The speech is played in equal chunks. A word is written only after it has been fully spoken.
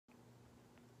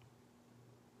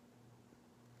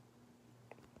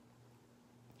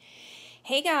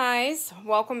Hey guys,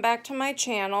 welcome back to my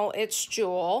channel. It's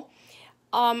Jewel.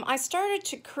 I started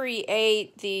to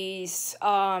create these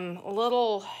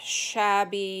little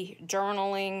shabby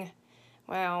journaling,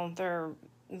 well, they're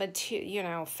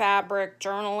fabric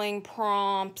journaling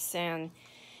prompts and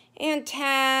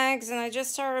tags, and I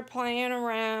just started playing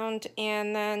around,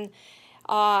 and then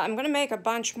I'm going to make a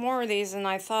bunch more of these, and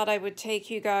I thought I would take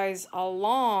you guys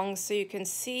along so you can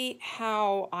see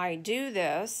how I do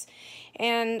this.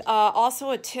 And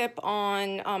also a tip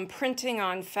on printing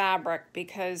on fabric,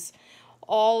 because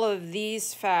all of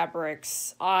these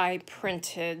fabrics I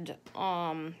printed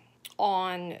on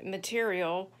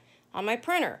material on my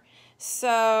printer.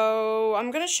 So I'm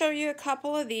going to show you a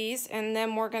couple of these, and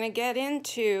then we're going to get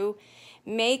into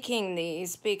making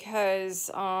these because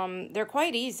they're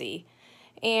quite easy.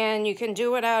 And you can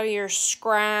do it out of your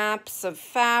scraps of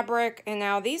fabric. And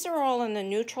now these are all in the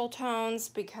neutral tones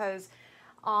because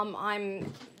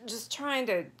I'm just trying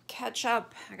to catch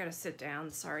up. I gotta sit down,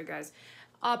 sorry guys.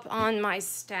 Up on my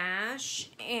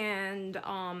stash, and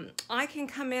I can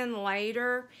come in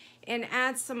later and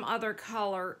add some other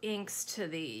color inks to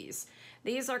these.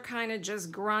 These are kind of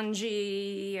just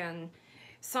grungy, and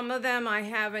some of them I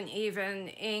haven't even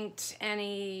inked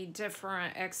any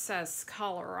different excess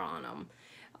color on them.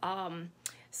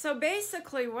 So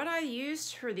basically what I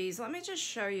used for these, let me just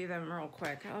show you them real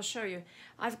quick. I'll show you.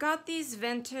 I've got these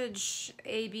vintage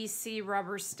ABC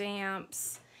rubber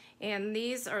stamps, and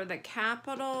these are the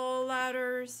capital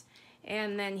letters,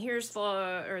 and then here's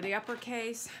the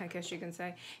uppercase, I guess you can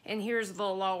say, and here's the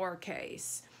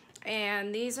lowercase.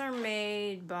 And these are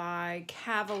made by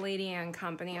Cavalier &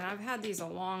 Company, and I've had these a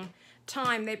long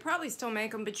time. They probably still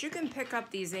make them, but you can pick up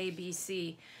these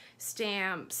ABC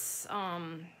stamps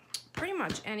pretty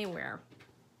much anywhere.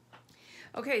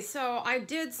 Okay, so I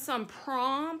did some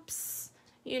prompts,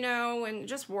 you know, and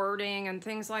just wording and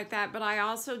things like that, but I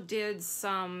also did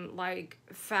some like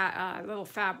little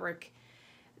fabric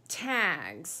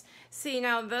tags. See,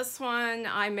 now this one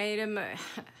I made him,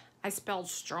 I spelled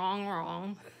strong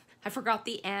wrong. I forgot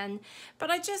the N,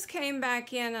 but I just came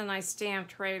back in and I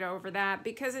stamped right over that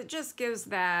because it just gives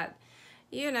that,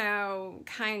 you know,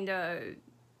 kind of,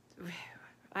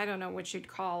 I don't know what you'd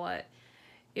call it.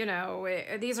 You know,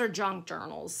 these are junk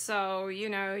journals. So, you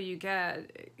know, you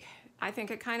get, I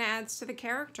think it kind of adds to the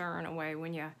character in a way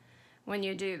when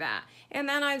you do that. And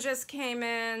then I just came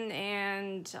in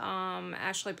and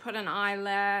actually put an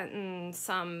eyelet and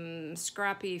some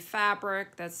scrappy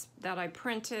fabric that I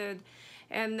printed.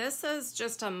 And this is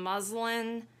just a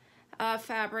muslin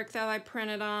fabric that I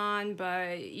printed on,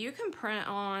 but you can print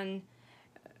on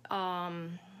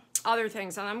other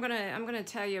things, and I'm gonna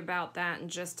tell you about that in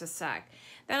just a sec.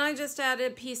 Then I just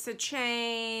added a piece of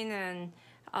chain and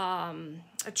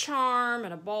a charm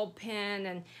and a bulb pin,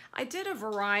 and I did a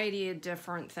variety of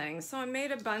different things. So I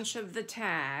made a bunch of the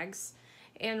tags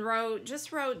and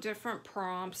just wrote different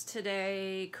prompts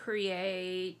today,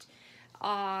 create.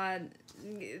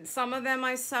 Some of them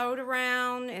I sewed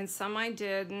around and some I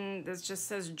didn't. This just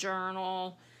says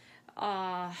journal,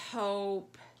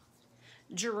 hope,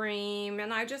 dream,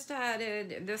 and I just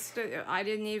added this. I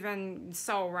didn't even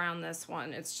sew around this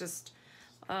one. It's just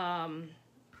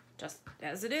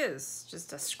as it is,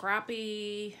 just a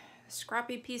scrappy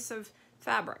piece of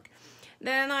fabric.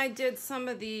 Then I did some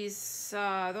of these,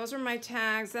 those are my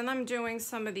tags. Then I'm doing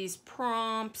some of these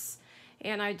prompts,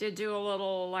 and I did do a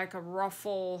little like a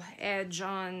ruffle edge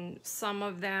on some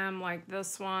of them, like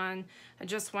this one. I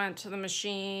just went to the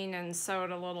machine and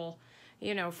sewed a little,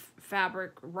 you know,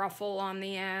 fabric ruffle on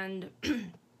the end.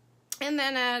 And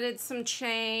then added some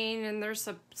chain, and there's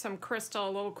some crystal,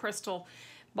 a little crystal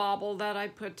bauble that I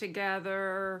put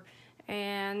together,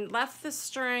 and left the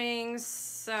strings.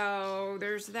 So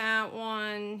there's that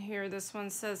one here. This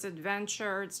one says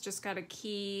adventure. It's just got a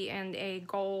key and a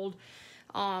gold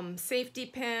safety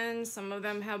pin. Some of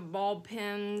them have bulb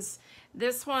pins.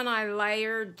 This one I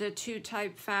layered the two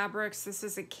type fabrics. This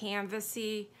is a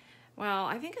canvasy, well,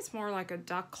 I think it's more like a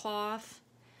duck cloth.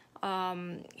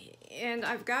 And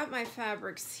I've got my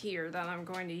fabrics here that I'm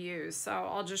going to use. So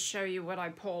I'll just show you what I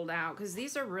pulled out, because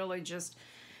these are really just,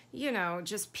 you know,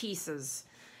 just pieces.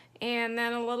 And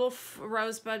then a little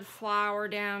rosebud flower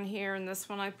down here, and this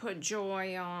one I put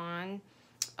joy on.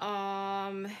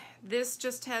 This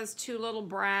just has two little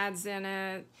brads in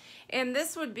it. And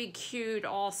this would be cute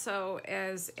also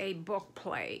as a book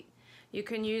plate. You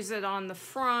can use it on the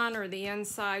front or the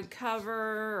inside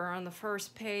cover or on the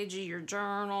first page of your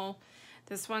journal.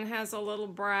 This one has a little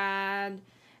brad.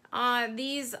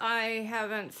 These I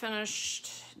haven't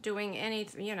finished doing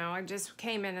anything, you know, I just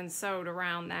came in and sewed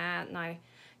around that, and I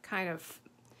kind of,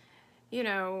 you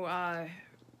know,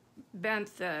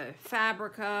 bent the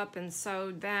fabric up and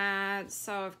sewed that.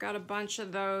 So I've got a bunch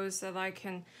of those that I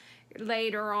can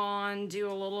later on do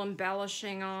a little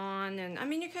embellishing on. And I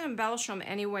mean, you can embellish them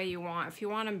any way you want. If you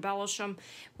want to embellish them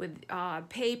with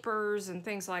papers and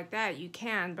things like that, you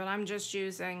can, but I'm just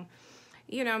using,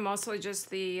 you know, mostly just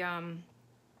the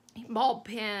ball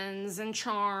pins and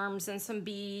charms and some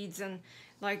beads. And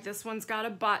like this one's got a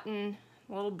button,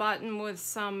 a little button with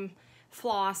some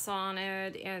floss on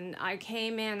it, and I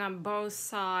came in on both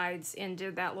sides and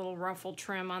did that little ruffle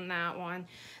trim on that one.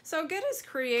 So get as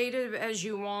creative as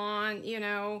you want, you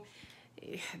know.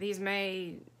 These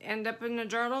may end up in a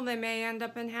journal, they may end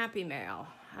up in Happy Mail,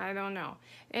 I don't know.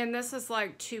 And this is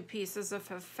like 2 pieces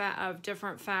of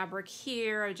different fabric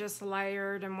here. I just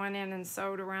layered and went in and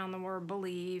sewed around the word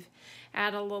believe.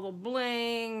 Add a little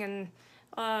bling and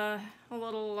a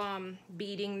little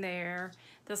beading there.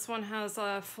 This one has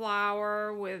a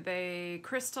flower with a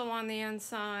crystal on the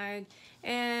inside,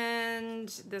 and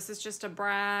this is just a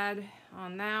brad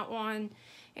on that one.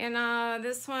 And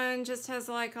this one just has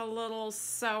like a little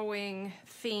sewing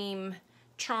theme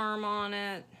charm on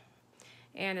it,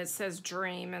 and it says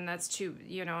dream, and that's 2,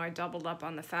 you know, I doubled up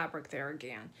on the fabric there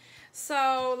again.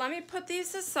 So let me put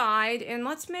these aside and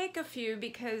let's make a few,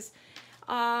 because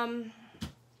I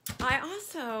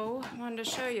also wanted to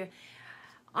show you,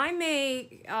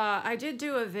 I did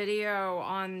do a video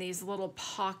on these little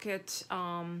pocket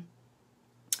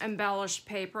embellished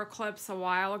paper clips a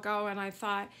while ago, and I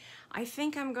thought, I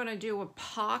think I'm gonna do a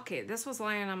pocket. This was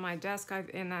laying on my desk,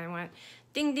 and I went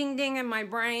ding, ding, ding in my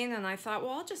brain, and I thought,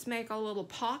 well, I'll just make a little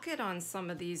pocket on some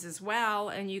of these as well,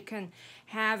 and you can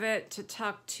have it to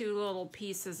tuck 2 little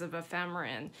pieces of ephemera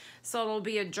in. So it'll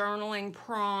be a journaling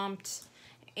prompt,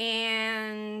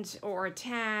 or a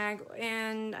tag,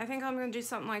 and I think I'm gonna do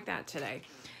something like that today.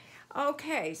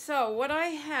 Okay, so what I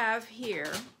have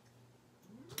here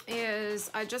is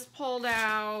I just pulled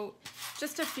out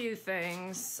just a few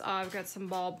things. I've got some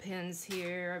ball pins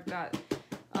here. I've got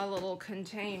a little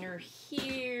container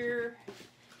here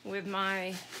with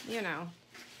my, you know,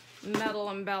 metal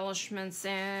embellishments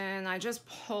in. I just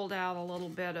pulled out a little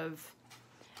bit of,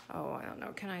 oh, I don't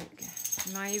know,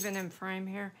 am I even in frame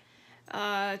here?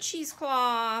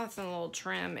 Cheesecloth and a little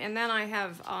trim. And then I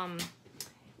have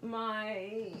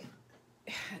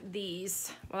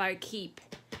these, what I keep,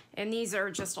 and these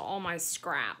are just all my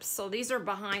scraps. So these are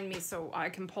behind me so I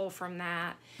can pull from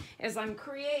that as I'm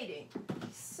creating.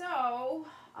 So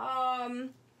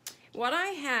what I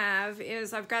have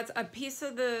is I've got a piece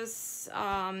of this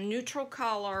neutral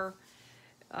color,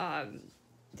 I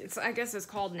guess it's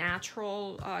called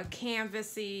natural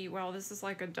canvasy, well, this is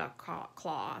like a duck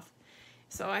cloth.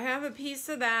 So I have a piece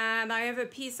of that. I have a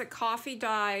piece of coffee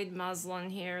dyed muslin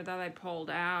here that I pulled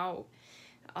out.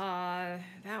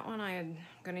 That one I'm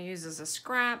gonna use as a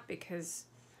scrap because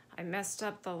I messed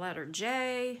up the letter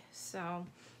J. So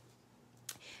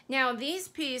now these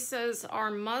pieces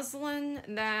are muslin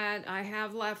that I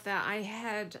have left that I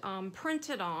had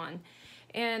printed on.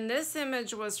 And this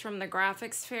image was from the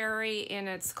Graphics Fairy, and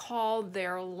it's called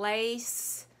their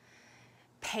lace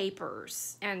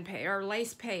papers or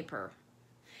lace paper.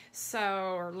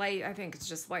 So, I think it's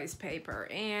just lace paper.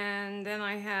 And then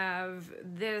I have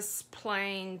this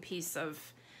plain piece of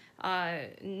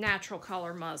natural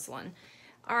color muslin.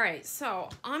 All right, so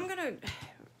I'm gonna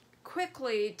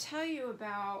quickly tell you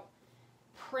about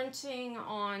printing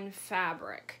on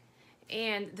fabric.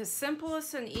 And the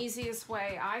simplest and easiest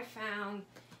way I found,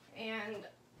 and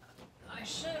I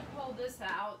should have pulled this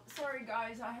out. Sorry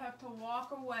guys, I have to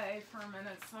walk away for a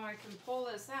minute so I can pull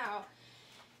this out.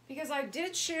 Because I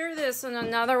did share this in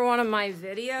another one of my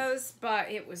videos,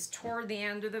 but it was toward the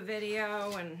end of the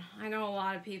video, and I know a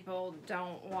lot of people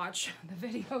don't watch the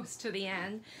videos to the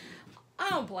end. I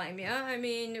don't blame you. I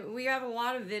mean, we have a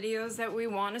lot of videos that we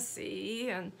want to see,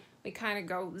 and we kind of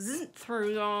go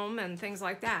through them and things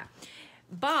like that.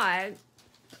 But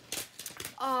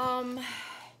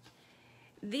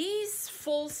these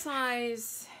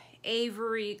full-size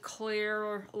Avery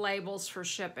clear labels for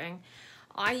shipping,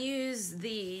 I use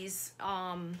these.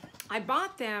 I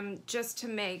bought them just to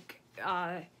make,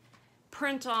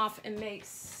 print off and make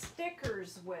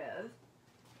stickers with.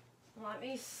 Let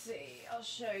me see, I'll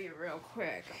show you real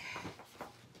quick.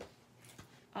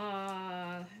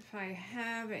 If I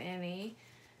have any,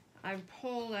 I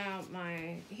pulled out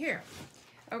my, here.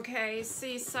 Okay,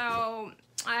 see, so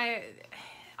I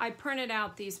printed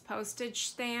out these postage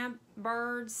stamp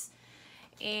birds.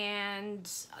 And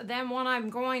then when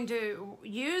I'm going to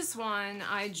use one,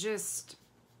 I just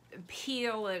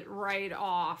peel it right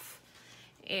off.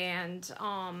 And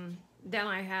then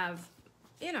I have,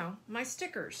 you know, my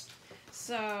stickers.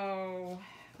 So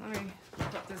let me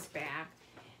put this back.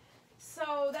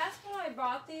 So that's what I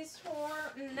bought these for.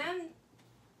 And then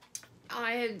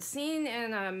I had seen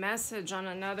in a message on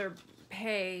another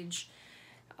page,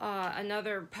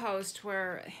 another post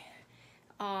where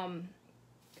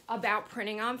about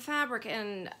printing on fabric,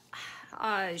 and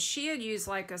she had used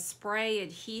like a spray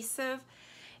adhesive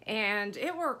and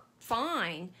it worked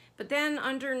fine. But then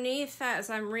underneath that, as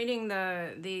I'm reading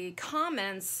the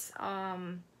comments,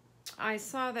 I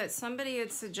saw that somebody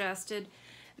had suggested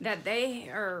that they,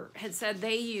 or had said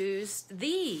they used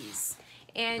these.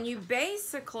 And you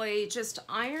basically just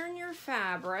iron your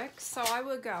fabric. So I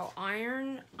would go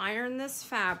iron this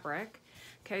fabric.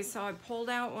 Okay, so I pulled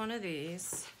out one of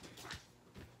these.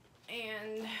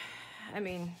 And I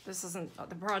mean, this isn't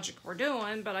the project we're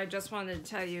doing, but I just wanted to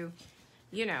tell you,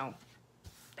 you know,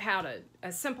 how to,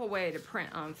 a simple way to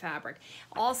print on fabric.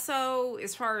 Also,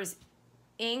 as far as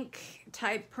ink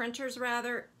type printers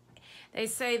rather, they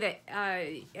say that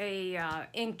a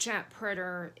inkjet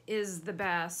printer is the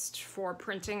best for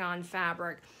printing on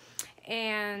fabric.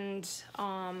 And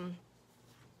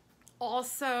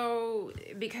also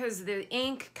because the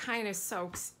ink kind of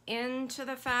soaks into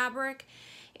the fabric,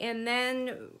 and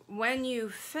then when you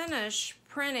finish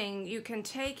printing, you can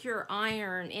take your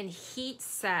iron and heat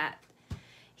set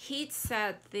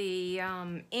the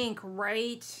ink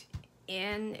right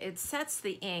in. It sets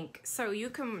the ink, so you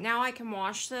can, now I can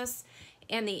wash this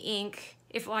and the ink,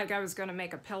 if like I was going to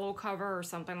make a pillow cover or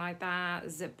something like that, a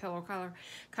zip pillow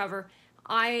cover,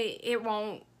 it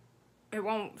won't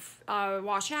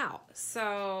wash out.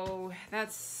 So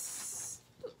that's,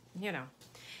 you know.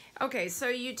 Okay, so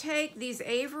you take these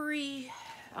Avery,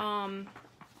 let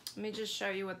me just show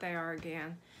you what they are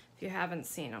again, if you haven't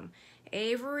seen them.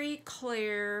 Avery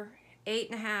Clear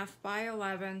 8.5 by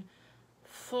 11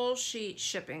 full sheet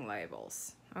shipping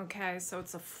labels. Okay, so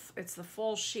it's the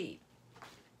full sheet.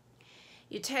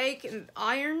 You take and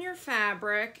iron your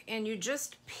fabric, and you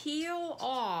just peel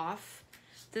off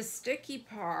the sticky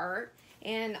part.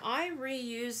 And I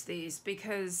reuse these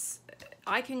because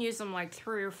I can use them like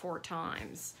 3 or 4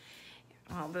 times.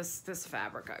 Well, this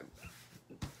fabric,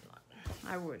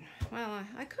 I would, well,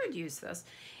 I could use this.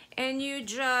 And you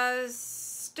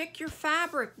just stick your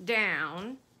fabric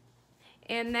down.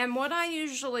 And then what I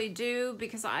usually do,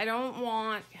 because I don't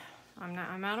want,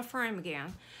 I'm out of frame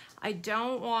again. I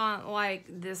don't want like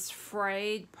this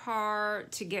frayed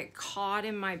part to get caught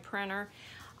in my printer.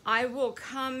 I will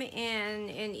come in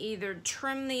and either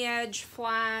trim the edge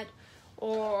flat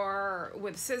or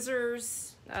with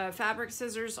scissors, fabric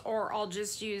scissors, or I'll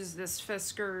just use this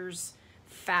Fiskars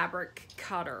fabric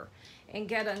cutter and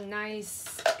get a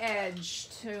nice edge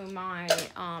to my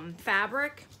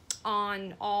fabric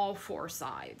on all 4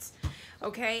 sides.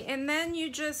 Okay, and then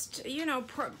you just, you know,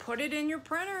 put it in your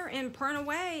printer and print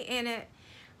away, and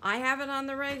I have it on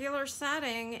the regular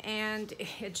setting, and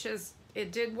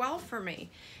it did well for me.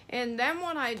 And then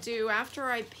what I do after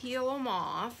I peel them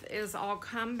off is I'll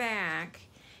come back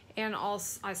and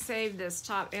I save this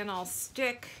top, and I'll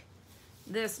stick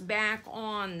this back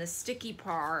on the sticky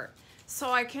part so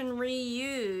I can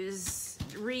reuse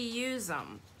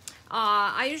them.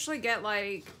 I usually get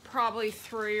like probably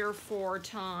 3 or 4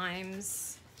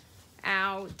 times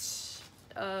out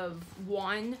of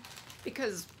one,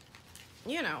 because,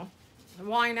 you know,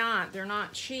 why not? They're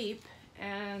not cheap,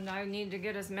 and I need to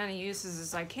get as many uses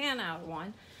as I can out of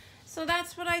one. So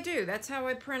that's what I do. That's how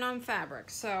I print on fabric.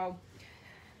 So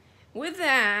with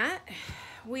that,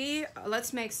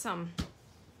 let's make some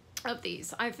of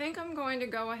these. I think I'm going to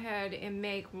go ahead and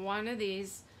make one of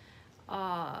these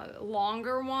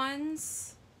longer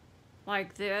ones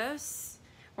like this,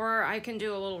 or I can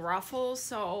do a little ruffle.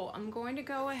 So I'm going to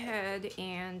go ahead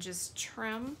and just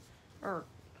trim, or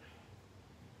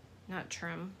not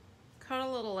trim, cut a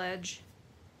little edge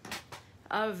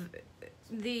of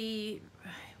the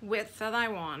width that I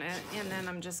want it, and then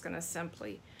I'm just going to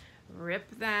simply rip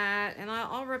that, and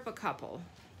I'll rip a couple,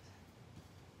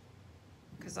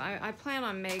 because I plan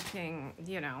on making,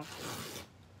 you know,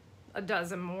 a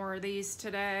dozen more of these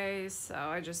today, so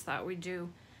I just thought we'd do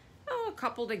a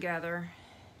couple together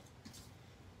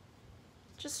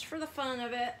just for the fun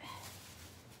of it.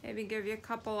 Maybe give you a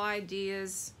couple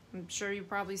ideas. I'm sure you've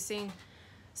probably seen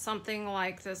something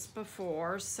like this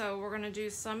before. So we're going to do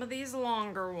some of these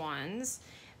longer ones.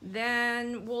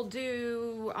 Then we'll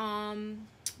do,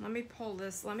 let me pull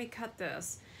this, let me cut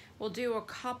this. We'll do a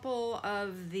couple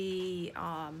of the,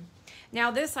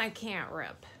 now this I can't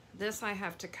rip. This I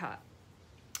have to cut.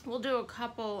 We'll do a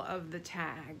couple of the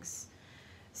tags.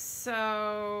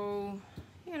 So,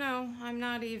 you know, I'm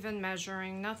not even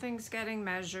measuring. Nothing's getting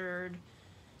measured.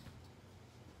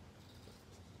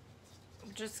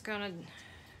 I'm just gonna,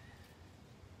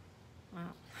 wow,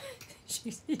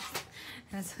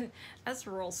 that's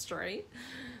real straight.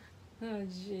 Oh,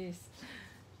 jeez.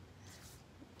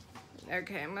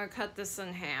 Okay, I'm gonna cut this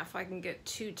in half. I can get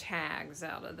 2 tags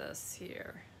out of this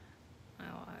here.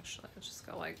 Oh, actually, I'll just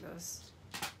go like this.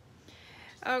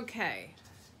 Okay,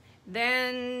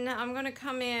 then I'm gonna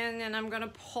come in and I'm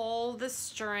gonna pull the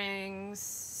strings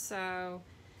so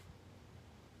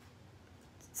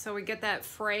we get that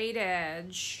frayed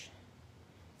edge,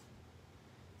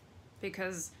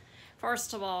 because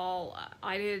first of all,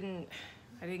 I didn't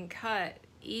cut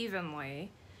evenly,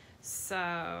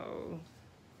 so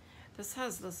this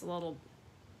has this little,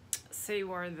 see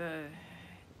where the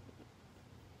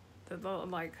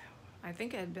like, I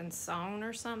think it had been sewn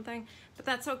or something, but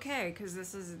that's okay, because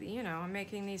this is, you know, I'm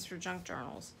making these for junk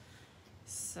journals.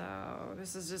 So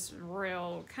this is just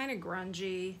real kind of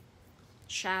grungy,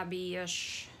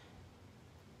 shabby-ish.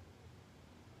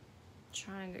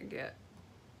 Trying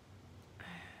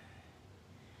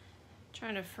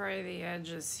to fray the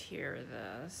edges here of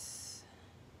this.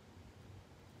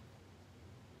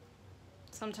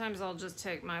 Sometimes I'll just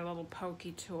take my little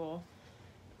pokey tool.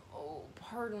 Oh,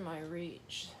 pardon my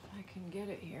reach. I can get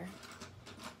it here.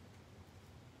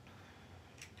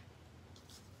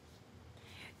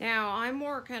 Now, I'm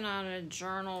working on a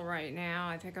journal right now.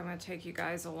 I think I'm going to take you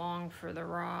guys along for the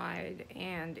ride.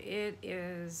 And it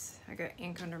is, I got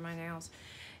ink under my nails.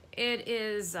 It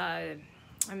is, I'm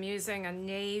using a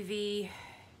navy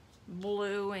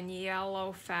blue and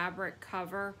yellow fabric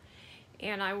cover.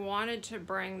 And I wanted to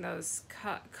bring those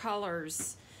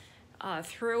colors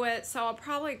through it. So I'll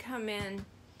probably come in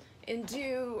and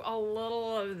do a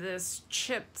little of this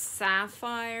chipped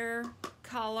sapphire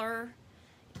color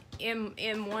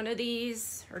in one of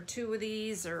these, or 2 of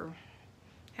these, or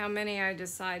how many I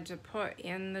decide to put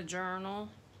in the journal.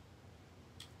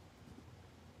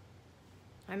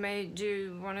 I may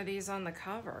do one of these on the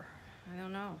cover. I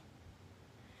don't know.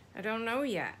 I don't know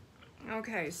yet.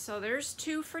 Okay, so there's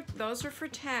 2 for, those are for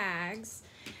tags.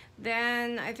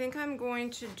 Then I think I'm going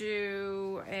to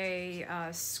do a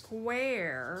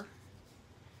square,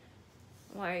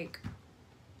 like,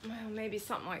 well, maybe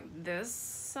something like this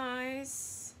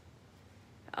size.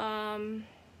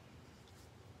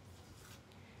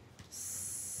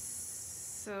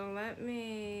 So let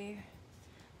me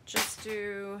just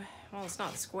do, well, it's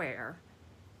not square,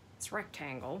 it's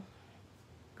rectangle.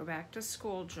 Go back to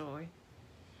school, Joy.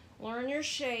 Learn your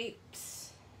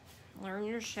shapes. Learn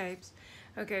your shapes.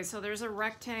 Okay, so there's a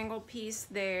rectangle piece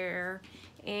there,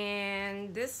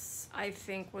 and this I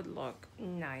think would look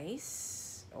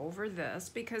nice over this,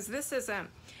 because this isn't,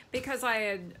 because I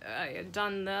had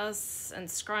done this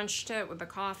and scrunched it with the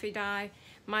coffee dye,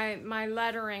 my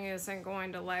lettering isn't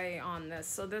going to lay on this,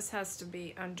 so this has to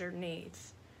be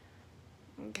underneath.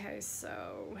 Okay,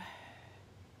 so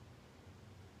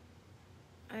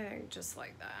I think just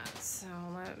like that. So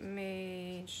let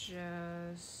me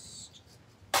just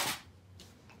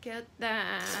get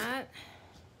that.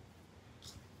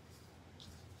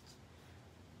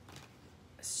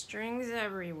 Strings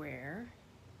everywhere.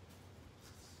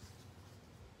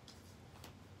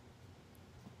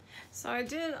 So I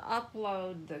did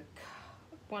upload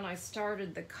when I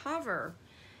started the cover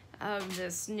of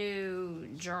this new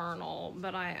journal,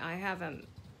 but I haven't,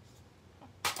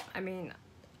 I mean,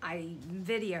 I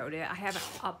videoed it, I haven't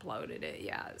uploaded it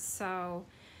yet. So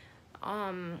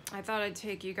I thought I'd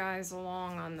take you guys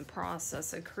along on the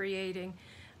process of creating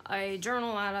a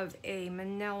journal out of a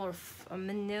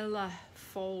manila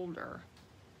folder.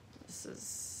 This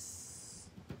is,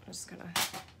 I'm just gonna,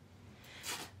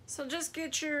 so just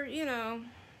get your, you know,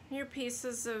 your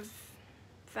pieces of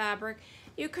fabric.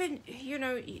 You could, you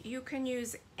know, you can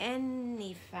use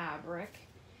any fabric.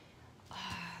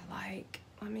 Like,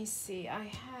 let me see, I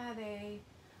had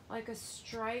like a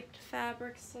striped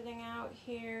fabric sitting out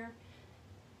here.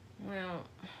 Well,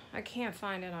 I can't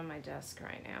find it on my desk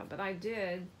right now, but I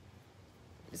did.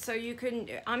 So you can,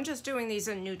 I'm just doing these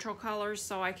in neutral colors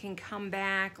so I can come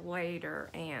back later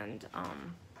and,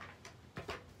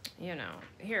 you know,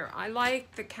 here, I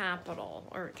like the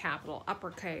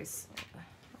uppercase.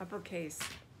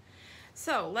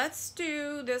 So let's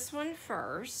do this one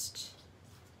first.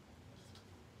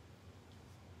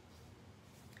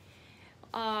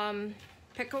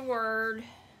 Pick a word.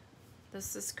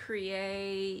 This is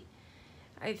create.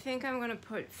 I think I'm gonna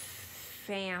put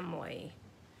family,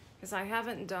 because I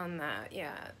haven't done that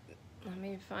yet. Let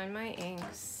me find my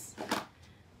inks.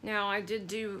 Now I did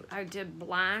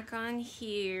black on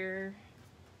here.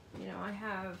 You know, I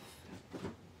have,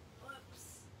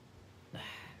 whoops, I'm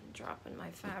dropping my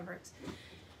fabrics.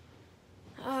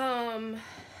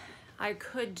 I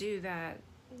could do that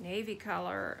navy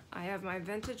color. I have my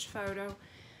vintage photo,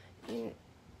 and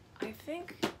I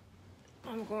think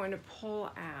I'm going to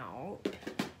pull out.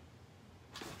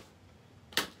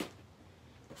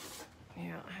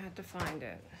 Yeah, I had to find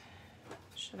it.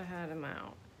 Should have had him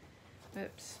out.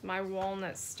 Oops, my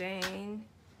walnut stain.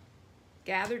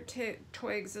 Gathered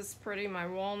twigs is pretty. My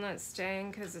walnut stain,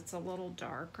 because it's a little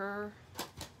darker.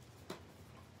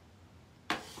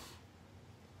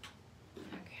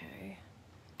 Okay.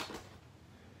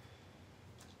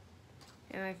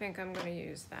 And I think I'm going to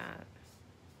use that.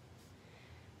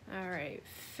 All right,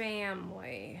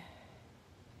 family.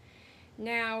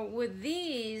 Now with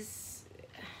these,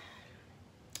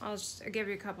 I'll just give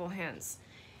you a couple hints.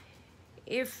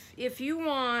 If you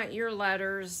want your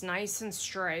letters nice and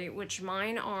straight, which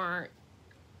mine aren't,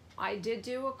 I did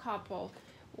do a couple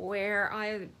where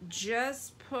I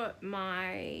just put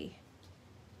my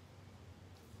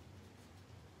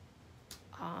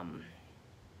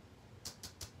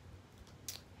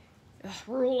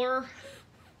ruler.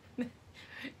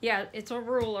 Yeah, it's a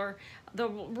ruler. The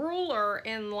ruler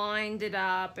and lined it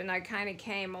up, and I kind of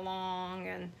came along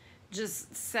and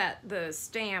just set the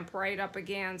stamp right up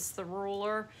against the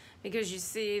ruler, because you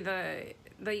see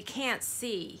you can't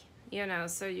see, you know,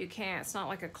 so you can't, it's not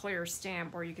like a clear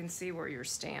stamp where you can see where you're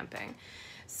stamping.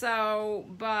 So,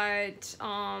 but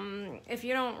if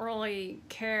you don't really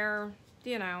care,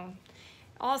 you know,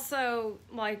 also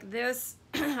like this,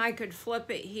 I could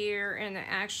flip it here and it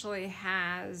actually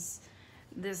has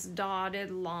this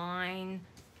dotted line,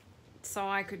 so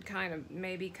I could kind of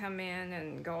maybe come in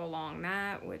and go along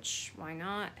that, which why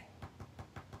not?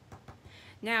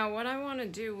 Now what I want to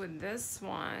do with this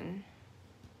one,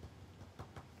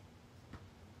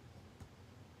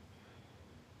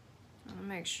 I'll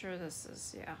make sure this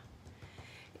is, yeah,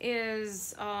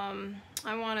 is I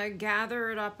want to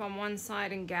gather it up on one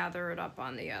side and gather it up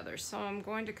on the other. So I'm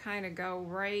going to kind of go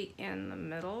right in the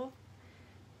middle.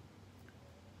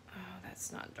 Oh,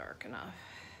 that's not dark enough.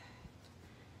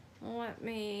 Let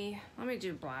me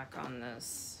do black on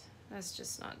this. That's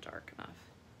just not dark enough.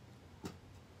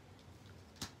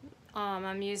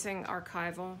 I'm using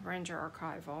Archival, Ranger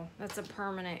Archival. That's a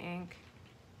permanent ink.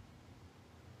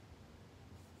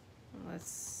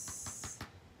 Let's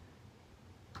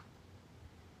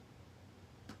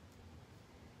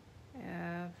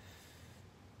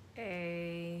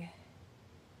F-A,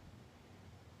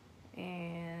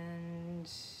 and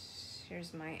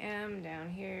here's my M down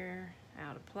here,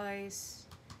 out of place.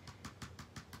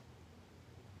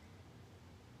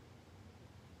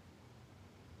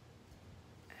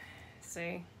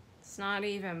 See, it's not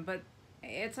even, but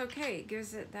it's okay. It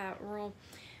gives it that real,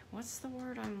 what's the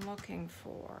word I'm looking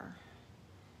for?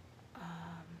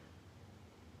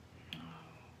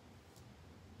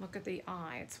 Look at the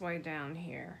eye, it's way down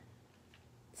here.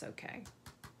 It's okay.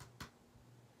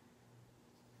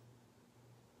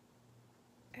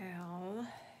 L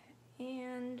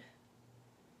and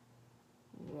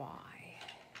Y.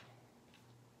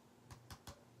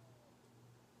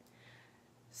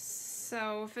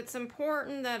 So if it's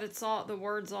important that it's all, the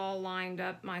words all lined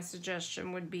up, my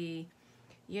suggestion would be,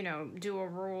 you know, do a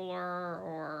ruler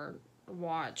or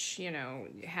watch, you know,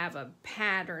 have a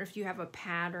pattern, if you have a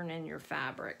pattern in your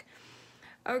fabric.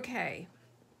 Okay,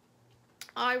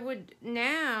 I would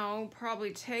now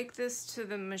probably take this to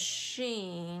the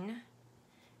machine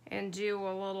and do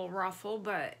a little ruffle,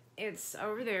 but it's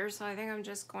over there, so I think I'm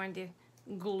just going to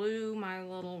glue my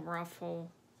little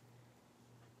ruffle,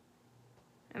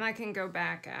 and I can go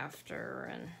back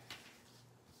after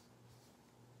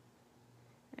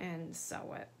and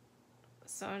sew it.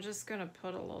 So I'm just gonna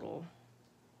put a little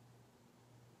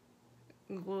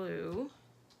glue,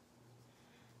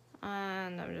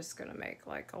 and I'm just gonna make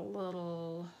like a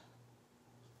little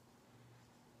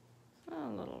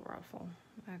ruffle.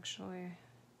 Actually,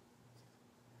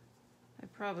 I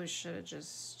probably should have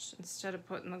just, instead of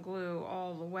putting the glue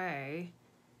all the way,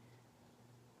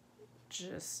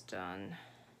 just done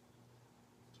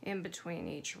in between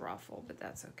each ruffle, but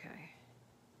that's okay.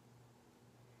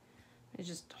 I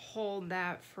just hold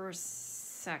that for a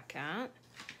second,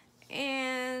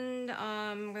 and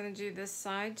I'm gonna do this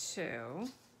side too.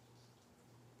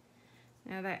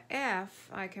 Now the F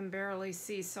I can barely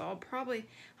see, so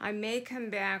I may come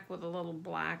back with a little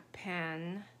black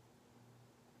pen.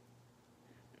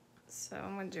 So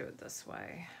I'm gonna do it this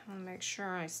way. I'll make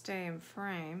sure I stay in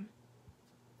frame.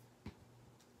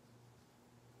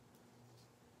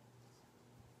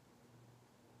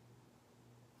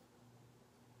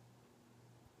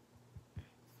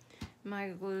 My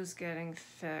glue's getting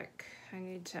thick. I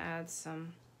need to add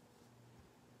some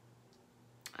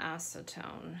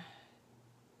acetone.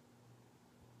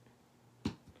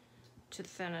 to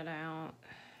thin it out.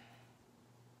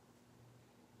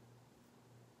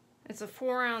 It's a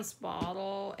 4-ounce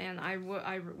bottle, and I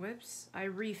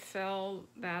refill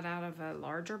that out of a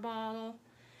larger bottle,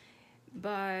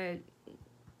 but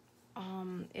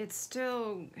it's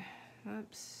still,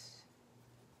 oops,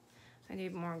 I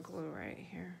need more glue right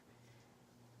here.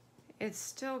 It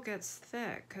still gets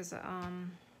thick because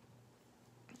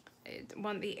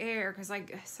the air, because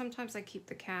sometimes I keep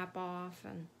the cap off,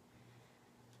 and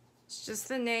it's just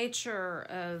the nature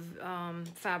of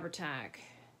Fabri-Tac.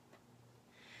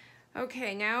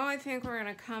 Okay, now I think we're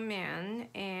gonna come in,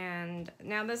 and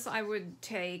now this I would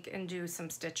take and do some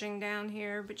stitching down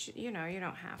here, but you know, you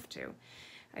don't have to.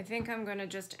 I think I'm gonna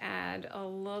just add a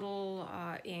little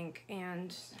ink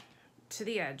and to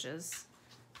the edges.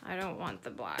 I don't want the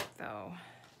black though.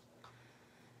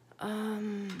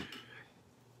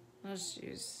 Let's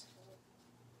use,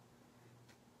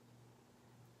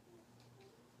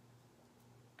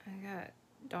 I got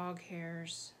dog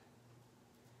hairs.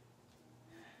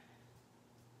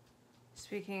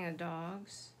 Speaking of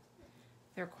dogs,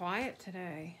 they're quiet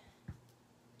today.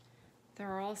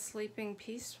 They're all sleeping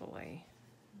peacefully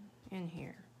in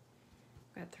here.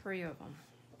 Got 3 of them.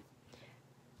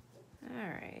 All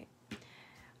right.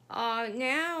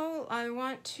 Now I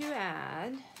want to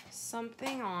add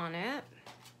something on it.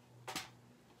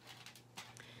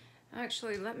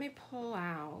 Actually, let me pull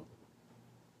out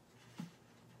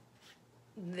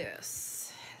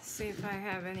this. See if I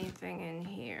have anything in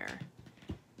here.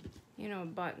 You know, a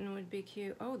button would be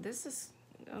cute. Oh, this is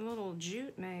a little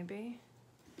jute maybe.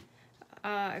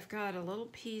 I've got a little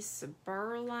piece of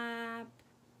burlap.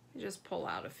 Just pull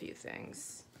out a few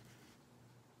things.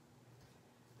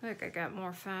 Look, I got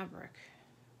more fabric.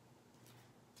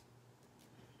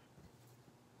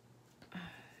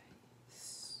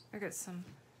 I got some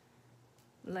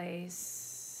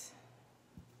lace.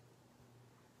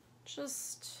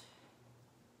 Just,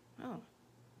 oh.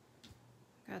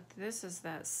 This is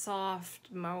that soft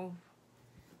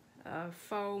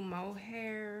faux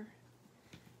mohair.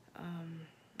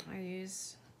 I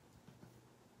use,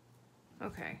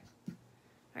 okay,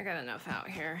 I got enough out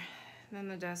here. Then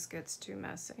the desk gets too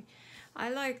messy. I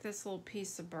like this little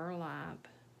piece of burlap.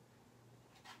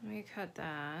 Let me cut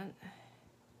that.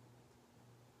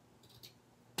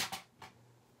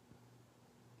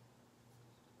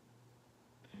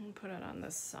 And put it on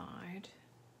this side.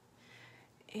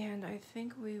 And I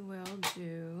think we will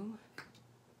do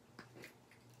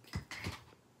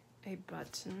a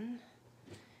button.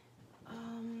 Okay.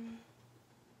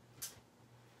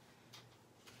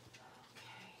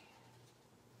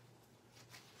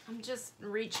 I'm just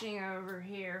reaching over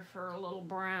here for a little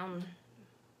brown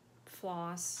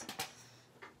floss.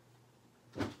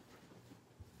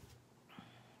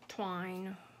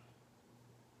 Twine.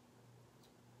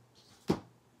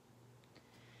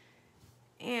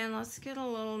 And let's get a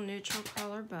little neutral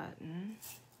color button.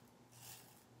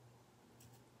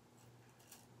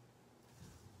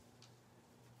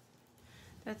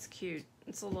 That's cute.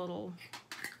 It's a little,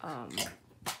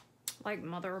 like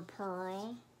mother of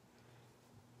pearl.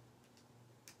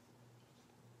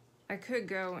 I could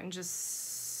go and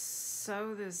just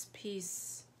sew this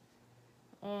piece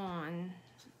on.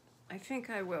 I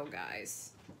think I will,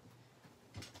 guys.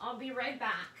 I'll be right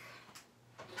back.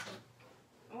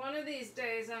 One of these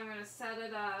days I'm going to set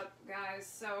it up, guys,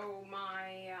 so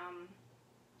my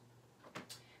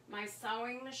my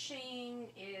sewing machine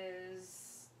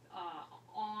is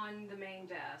on the main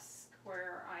desk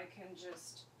where I can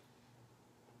just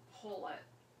pull it,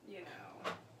 you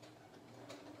know.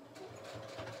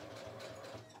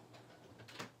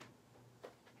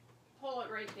 Pull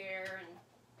it right there and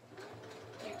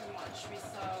you can watch me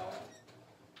sew.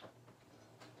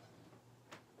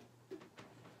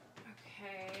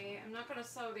 Okay, I'm not going to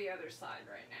sew the other side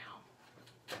right now.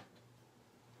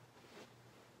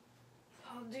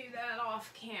 I'll do that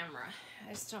off camera.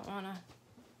 I just don't want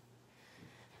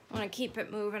to keep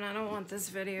it moving. I don't want this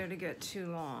video to get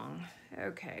too long.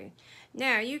 Okay,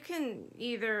 now you can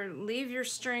either leave your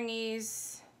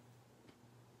stringies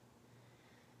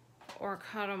or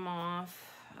cut them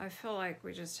off. I feel like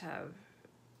we just have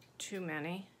too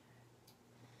many.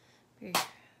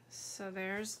 So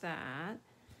there's that.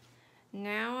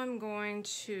 Now I'm going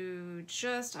to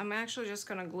I'm actually just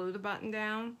going to glue the button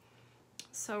down.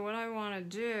 So what I want to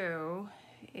do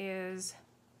is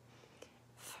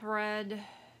thread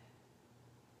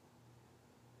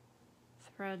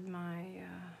my,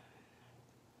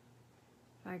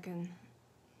 I can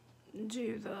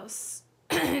do this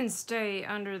and stay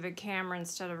under the camera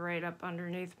instead of right up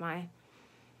underneath my,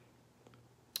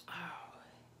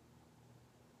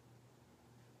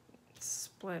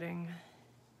 splitting.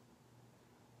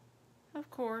 Of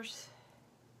course.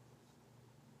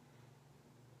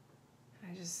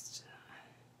 I just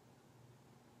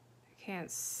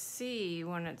can't see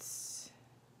when it's...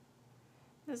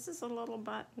 This is a little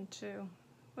button too.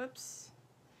 Whoops.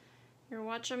 You're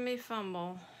watching me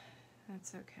fumble.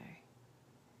 That's okay.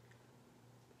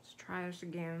 Let's try this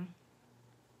again.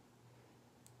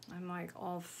 I'm like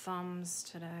all thumbs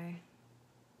today.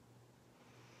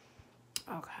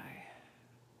 Okay.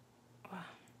 Well,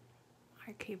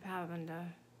 I keep having to...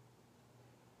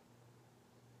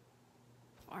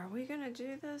 Are we gonna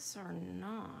do this or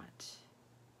not?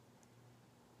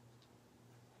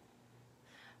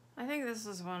 I think this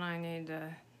is when I need to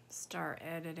start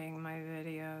editing my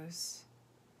videos.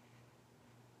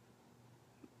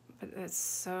 But it's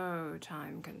so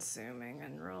time consuming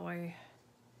and really,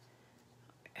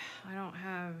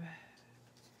 I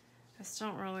just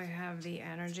don't really have the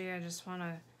energy. I just want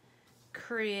to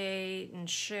create and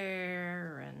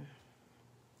share and...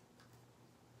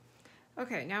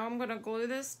 Okay, now I'm gonna glue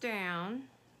this down,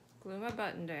 glue my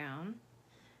button down,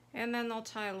 and then I'll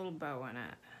tie a little bow in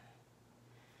it.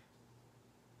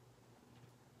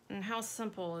 And how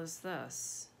simple is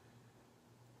this?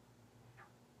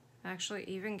 Actually,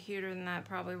 even cuter than that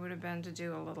probably would have been to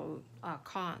do a little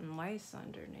cotton lace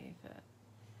underneath it.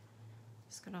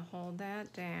 Just gonna hold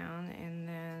that down and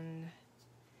then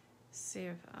see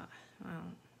if, well,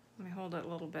 let me hold it a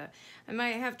little bit. I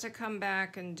might have to come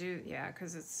back and do, yeah,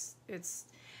 because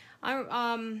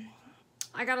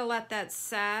I gotta let that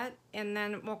set, and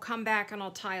then we'll come back and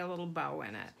I'll tie a little bow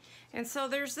in it. And so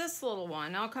there's this little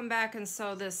one. I'll come back and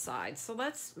sew this side. So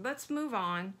let's move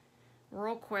on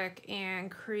real quick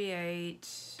and create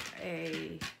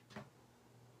a,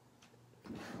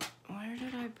 where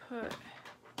did I put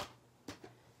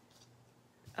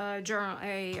a journal,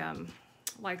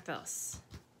 like this.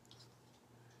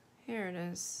 Here it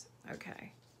is.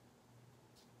 Okay.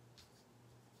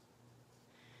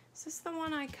 Is this the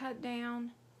one I cut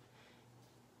down?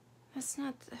 That's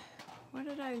not, what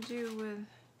did I do with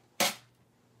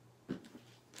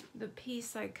the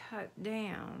piece I cut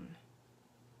down?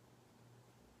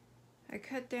 I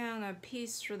cut down a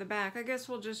piece for the back. I guess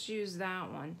we'll just use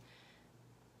that one.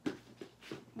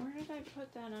 Where did I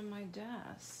put that on my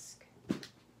desk?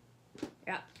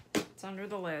 Yeah, it's under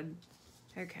the lid.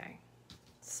 Okay.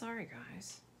 Sorry,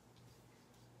 guys.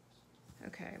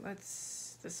 Okay,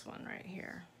 this one right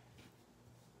here.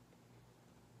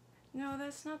 No,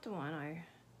 that's not the one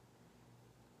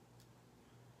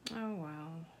oh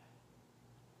well.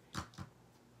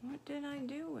 What did I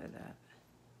do with it?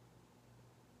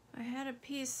 I had a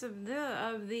piece of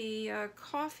the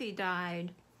coffee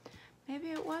dyed.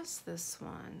 Maybe it was this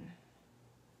one.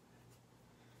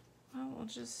 Well,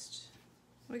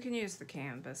 we can use the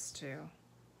canvas too.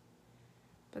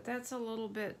 But that's a little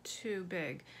bit too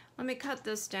big. Let me cut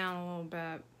this down a little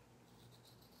bit.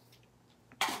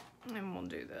 And we'll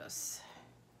do this.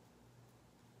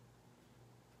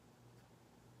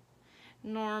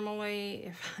 Normally,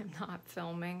 if I'm not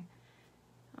filming,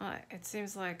 it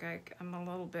seems like I'm a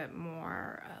little bit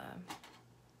more,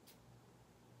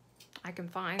 I can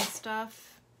find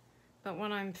stuff, but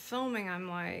when I'm filming, I'm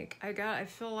like, I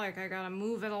feel like I gotta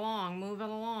move it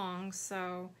along,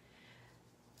 so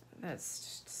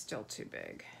that's still too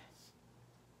big.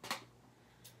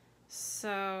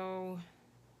 So,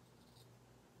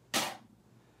 I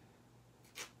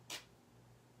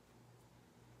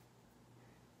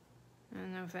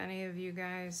don't know if any of you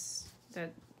guys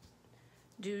that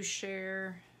do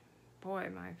share,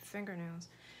 boy, my fingernails,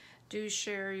 do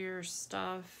share your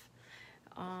stuff,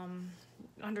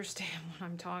 understand what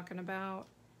I'm talking about,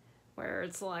 where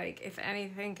it's like, if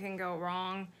anything can go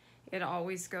wrong, it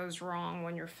always goes wrong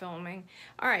when you're filming.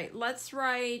 All right, let's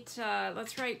write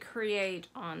create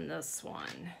on this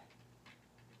one.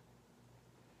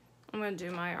 I'm gonna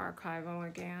do my archival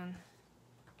again.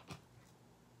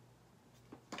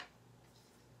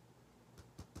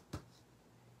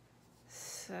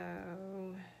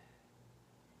 So,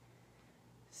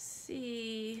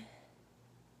 C,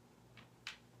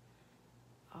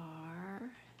 R,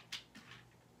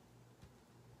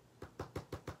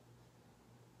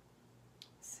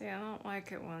 see, I don't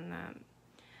like it when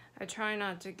I try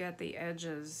not to get the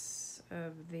edges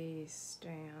of the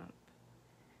stamp.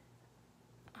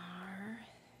 R,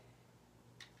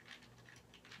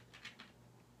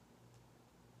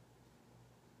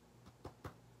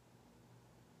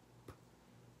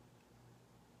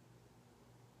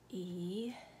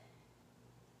 E,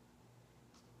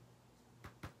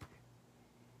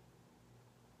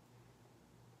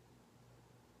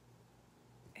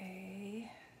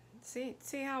 A.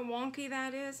 See how wonky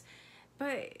that is?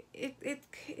 but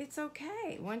it's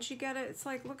okay. Once you get it, it's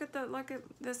like, look at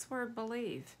this word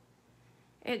believe.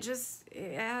 It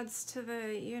adds to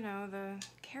the, you know, the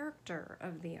character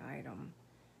of the item.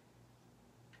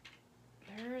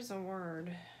 There's a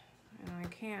word, and I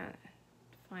can't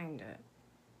find it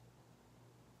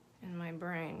in my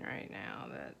brain right now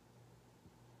that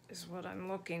is what I'm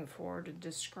looking for to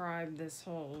describe this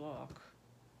whole look.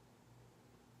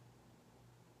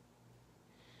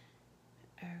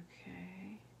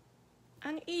 Okay.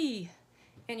 An E.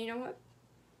 And you know what?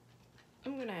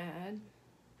 I'm gonna add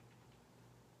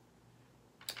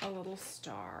a little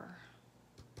star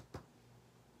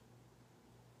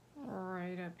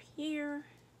right up here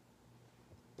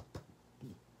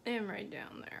and right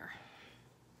down there.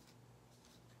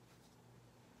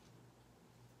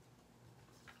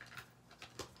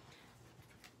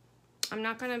 I'm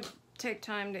not gonna take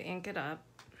time to ink it up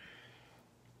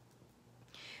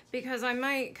because I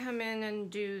might come in and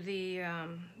do the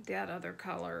that other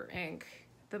color ink,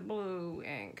 the blue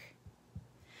ink.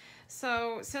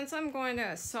 So since I'm going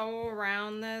to sew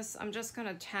around this, I'm just going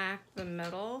to tack the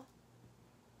middle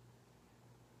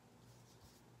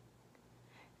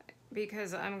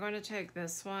because I'm going to take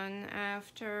this one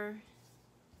after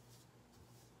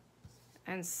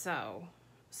and sew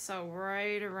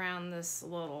right around this the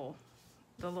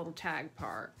little tag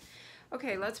part.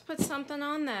 Okay, let's put something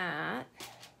on that.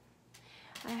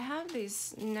 I have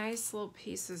these nice little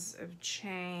pieces of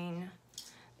chain.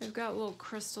 They've got little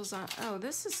crystals on. Oh,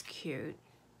 this is cute.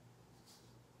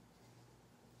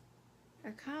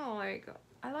 I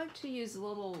like to use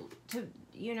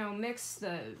you know, mix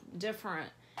the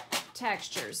different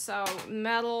textures. So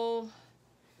metal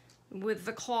with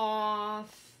the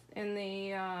cloth and the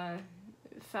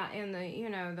you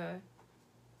know, the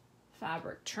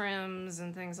fabric trims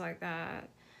and things like that.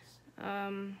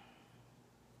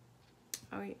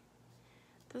 Oh,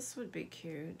 this would be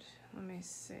cute. Let me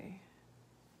see.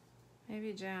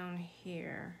 Maybe down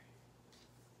here.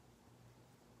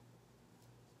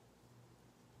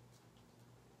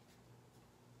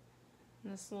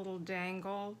 This little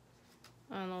dangle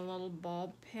on a little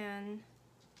bulb pin.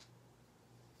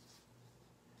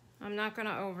 I'm not going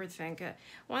to overthink it.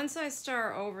 Once I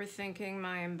start overthinking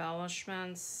my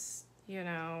embellishments, you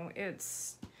know,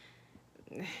 it's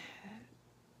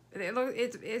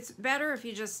better if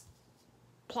you just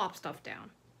plop stuff down.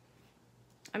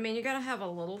 I mean, you gotta have a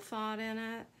little thought in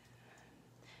it.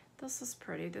 This is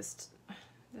pretty. This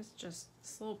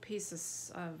little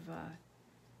pieces of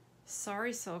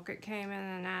sari silk. It came in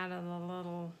and added a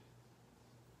little.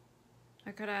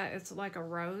 It's like a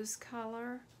rose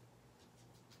color.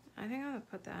 I think I'm gonna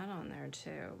put that on there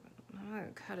too. I'm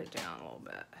gonna cut it down a little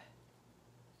bit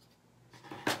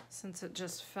since it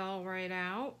just fell right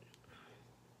out.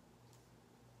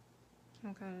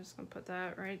 Okay, I'm just gonna put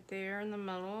that right there in the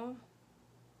middle.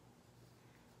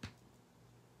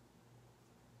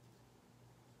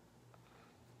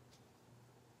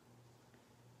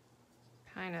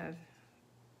 Kind of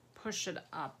push it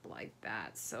up like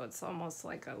that, so it's almost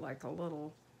like a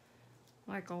little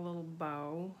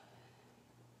bow.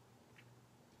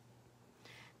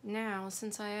 Now,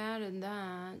 since I added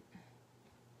that,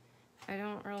 I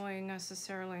don't really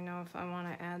necessarily know if I want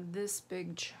to add this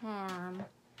big charm.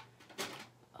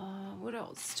 What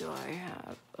else do I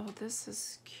have? Oh, this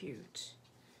is cute.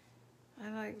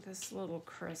 I like this little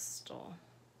crystal.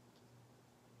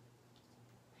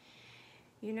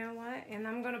 You know what? And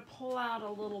I'm going to pull out a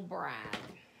little brad.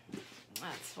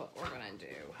 That's what we're going to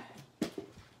do.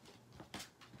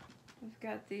 We've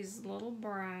got these little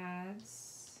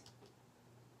brads.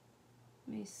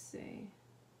 Let me see.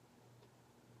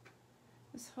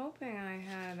 I was hoping I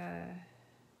had that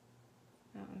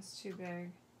one's too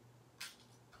big.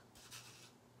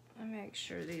 I'll make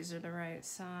sure these are the right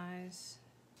size.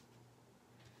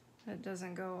 That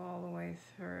doesn't go all the way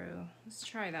through. Let's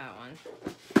try that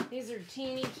one. These are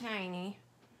teeny tiny.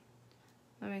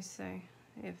 Let me see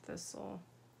if this will.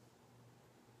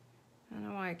 I don't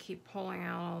know why I keep pulling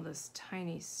out all this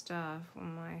tiny stuff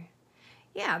on my.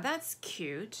 Yeah, that's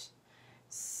cute.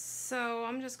 So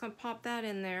I'm just gonna pop that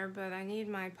in there, but I need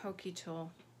my pokey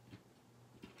tool.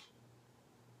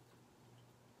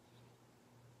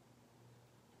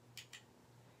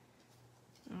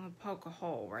 I'll poke a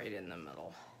hole right in the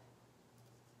middle.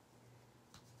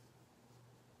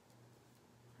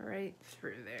 Right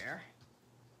through there.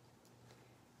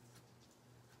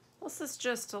 This is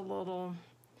just a little,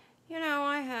 you know,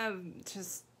 I have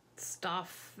just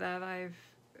stuff that I've,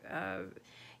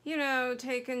 you know,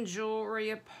 taken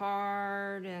jewelry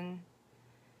apart, and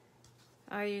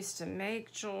I used to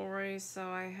make jewelry, so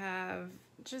I have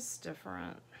just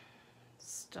different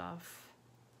stuff.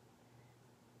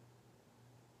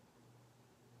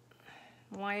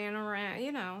 laying around,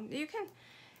 you know, you can,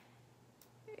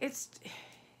 it's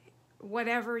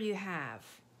whatever you have.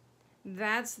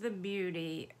 That's the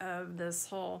beauty of this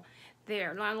whole,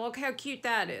 there. Now look how cute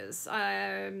that is.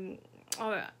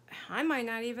 Oh, I might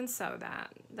not even sew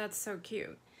that. That's so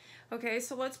cute. Okay,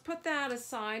 so let's put that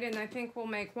aside, and I think we'll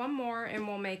make one more and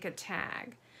we'll make a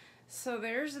tag. So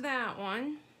there's that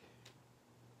one.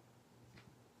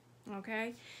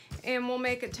 Okay, and we'll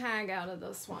make a tag out of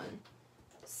this one.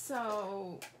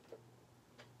 So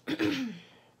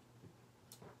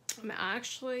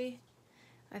actually,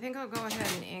 I think I'll go ahead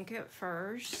and ink it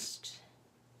first,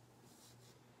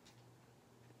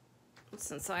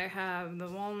 since I have the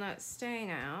walnut stain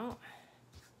out.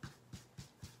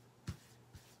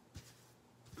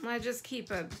 I just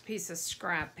keep a piece of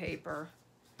scrap paper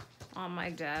on my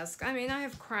desk. I mean, I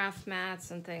have craft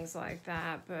mats and things like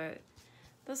that, but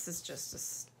this is just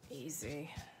as easy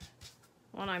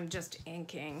when I'm just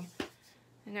inking.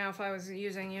 And now if I was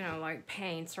using, you know, like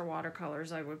paints or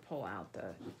watercolors, I would pull out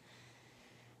the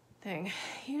thing.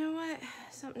 You know what?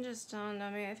 Something just dawned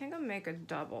on me. I think I'll make a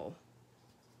double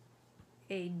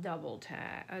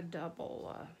tag,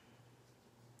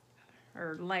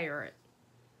 or layer it,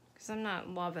 because I'm not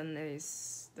loving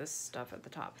this stuff at the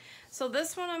top. So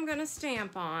this one I'm gonna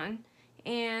stamp on,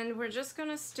 and we're just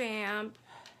gonna stamp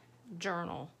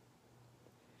journal.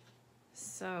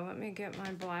 So let me get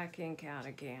my black ink out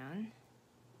again.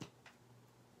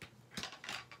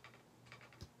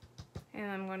 And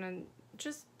I'm gonna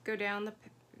just go down the,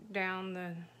 I'm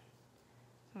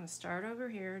gonna start over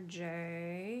here,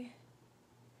 J,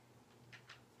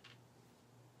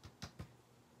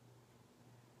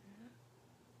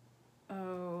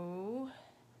 O,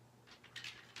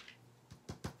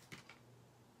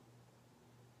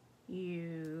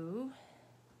 U.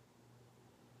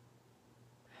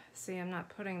 See, I'm not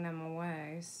putting them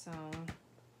away, so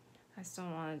I still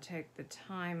want to take the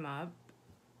time up.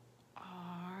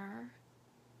 R,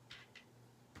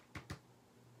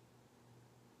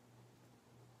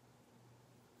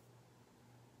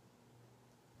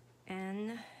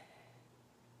 N,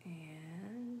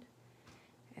 and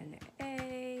an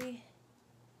A,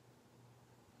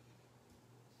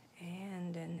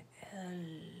 and an L.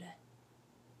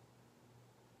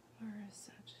 Where is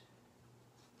it?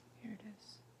 Here it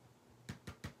is.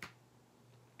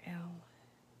 L.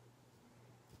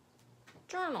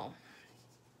 Journal.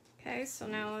 Okay, so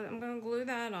now I'm going to glue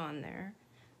that on there.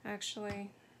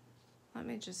 Actually, let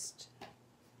me just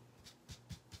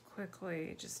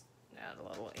quickly just add a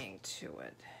little ink to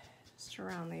it, just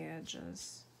around the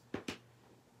edges.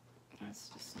 That's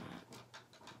just not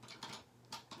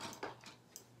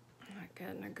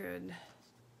getting a good,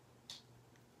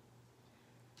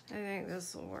 I think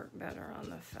this will work better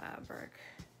on the fabric.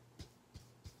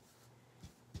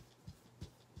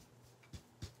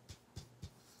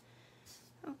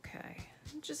 Okay,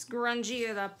 just grungy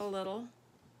it up a little.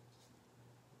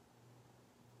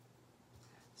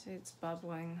 See, it's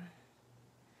bubbling.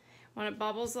 When it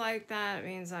bubbles like that, it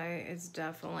means it's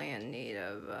definitely in need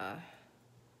of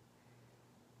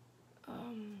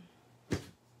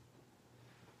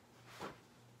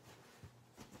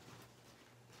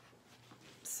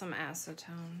some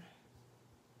acetone.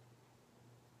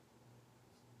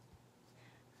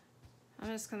 I'm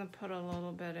just gonna put a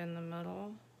little bit in the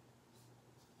middle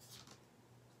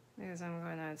because I'm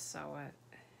going to sew it.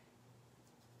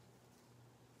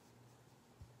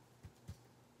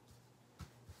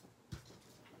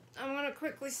 I'm gonna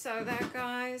quickly sew that,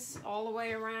 guys, all the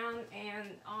way around,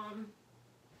 and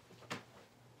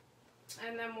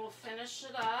then we'll finish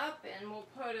it up, and we'll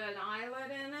put an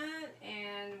eyelet in it,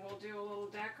 and we'll do a little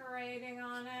decorating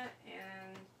on it,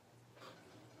 and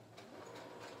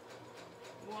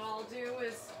what I'll do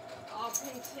is I'll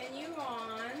continue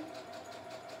on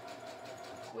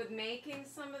with making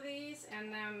some of these,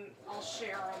 and then I'll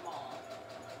share them all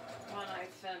when I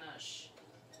finish.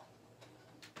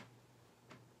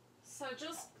 So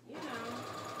just, you know,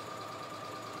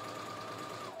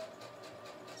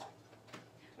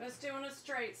 I was doing a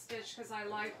straight stitch because I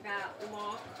like that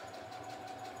look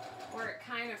where it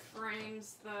kind of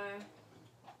frames the,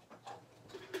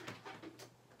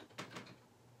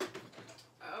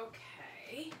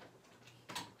 okay,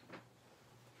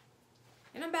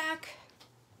 and I'm back.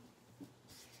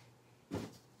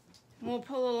 We'll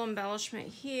put a little embellishment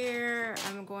here.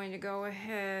 I'm going to go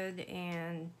ahead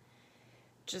and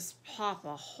just pop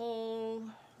a hole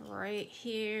right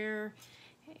here,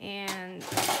 and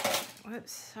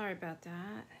whoops, sorry about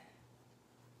that,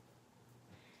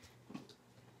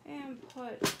 and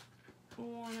put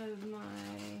one of my,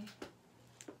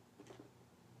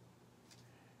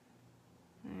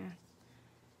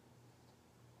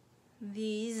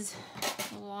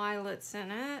 violets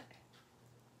in it.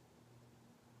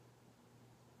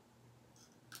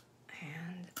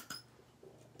 And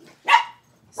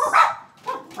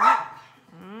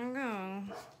there we go.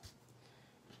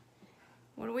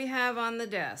 What do we have on the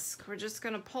desk? We're just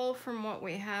going to pull from what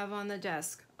we have on the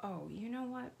desk. Oh, you know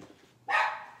what?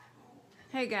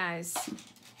 Hey guys,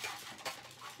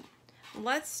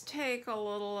 let's take a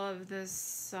little of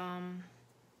this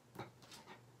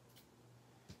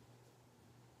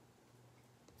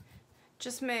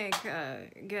just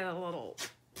get a little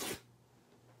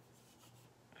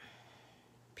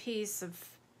piece of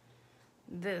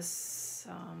this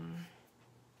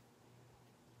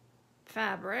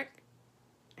fabric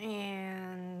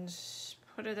and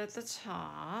put it at the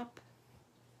top.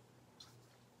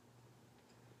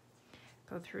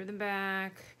 Go through the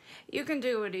back. You can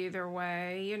do it either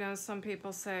way. You know, some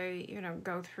people say, you know,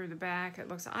 go through the back. It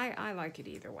looks, I like it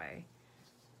either way.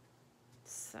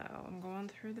 So I'm going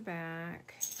through the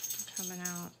back, coming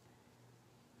out.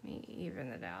 Let me even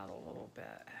it out a little bit.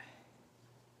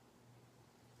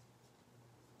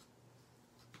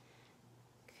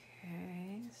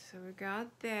 Okay, so we got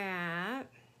that.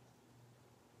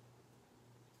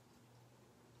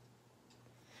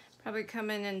 Probably come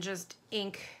in and just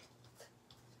ink,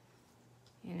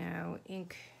 you know,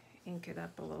 ink it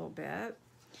up a little bit.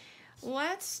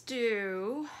 Let's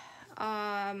do,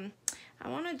 I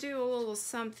want to do a little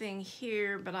something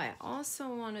here, but I also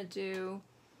want to do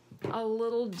a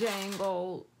little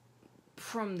dangle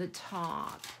from the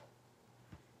top.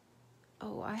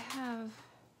 Oh, I have,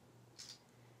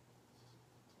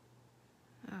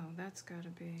 oh, that's got to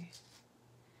be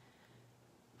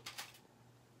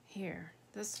here.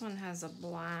 This one has a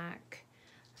black.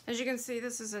 As you can see,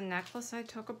 this is a necklace I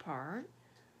took apart.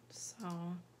 So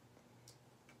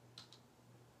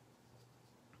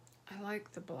I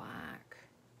like the black.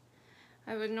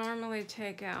 I would normally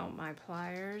take out my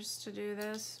pliers to do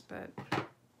this, but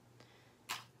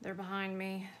they're behind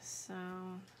me, so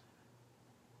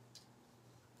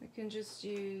we can just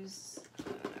use, I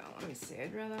don't know, let me see,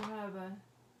 I'd rather have a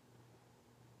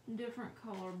different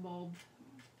color bulb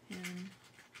pen.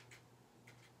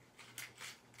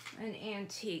 An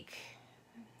antique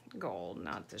gold,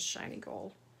 not this shiny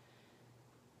gold.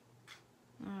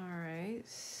 Alright,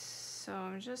 so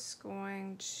I'm just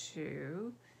going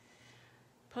to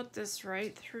put this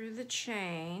right through the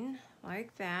chain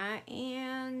like that,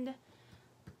 and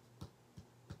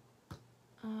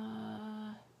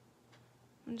I'm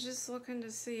just looking to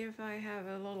see if I have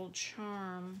a little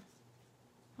charm.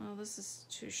 Oh, this is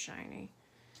too shiny.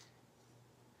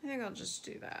 I think I'll just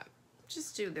do that.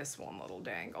 Just do this one little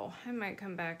dangle. I might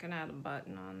come back and add a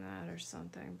button on that or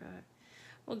something, but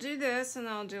we'll do this, and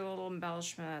I'll do a little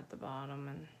embellishment at the bottom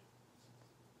and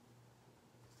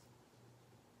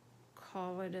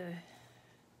call it a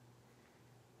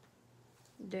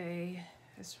day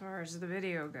as far as the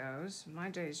video goes. My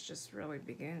day's just really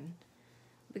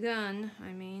begun,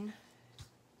 I mean.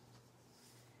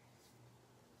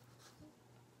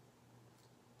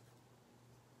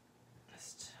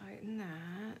 Let's tighten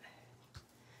that.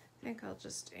 I think I'll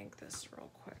just ink this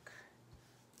real quick.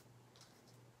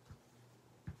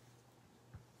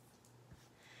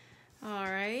 All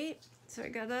right, so I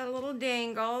got that little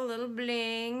dangle, little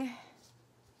bling.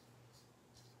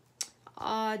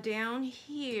 Down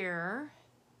here,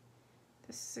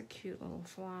 this is a cute little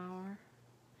flower.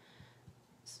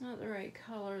 It's not the right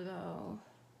color though.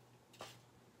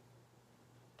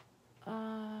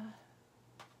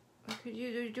 Could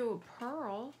you do a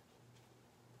pearl?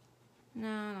 No,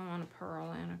 I don't want a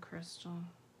pearl and a crystal.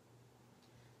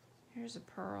 Here's a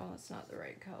pearl. It's not the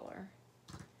right color.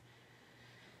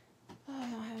 Oh, I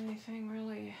don't have anything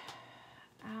really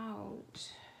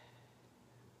out.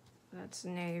 That's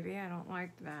navy. I don't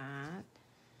like that.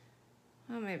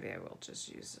 Well, maybe I will just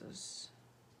use this.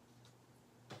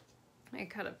 I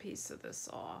cut a piece of this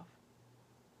off.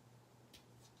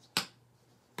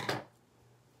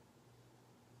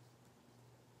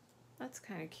 That's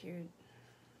kind of cute.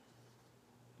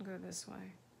 Go this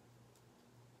way.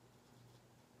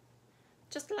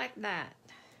 Just like that.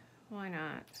 Why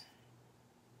not?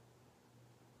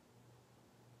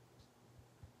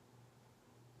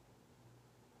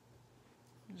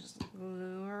 Just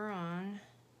glue her on.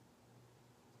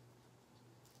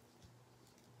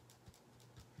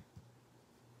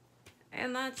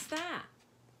 And that's that.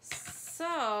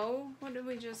 So, what did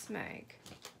we just make?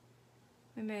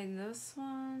 We made this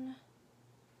one.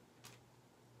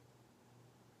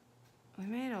 We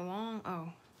made a long, oh,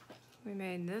 we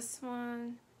made this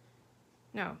one.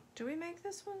 No, did we make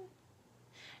this one?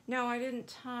 No, I didn't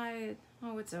tie it.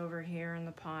 Oh, it's over here in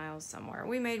the pile somewhere.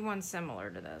 We made one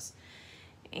similar to this.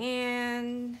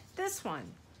 and this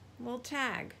one, little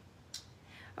tag.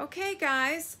 Okay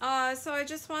guys, so I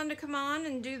just wanted to come on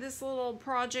and do this little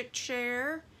project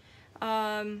share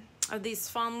of these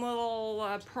fun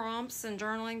little prompts and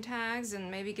journaling tags, and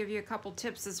maybe give you a couple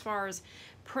tips as far as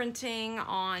printing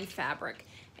on fabric.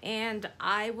 And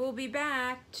I will be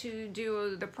back to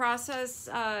do the process,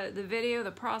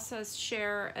 the process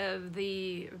share of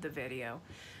the video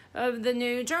of the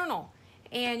new journal.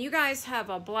 And you guys have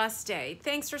a blessed day.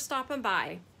 Thanks for stopping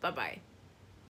by. Bye-bye.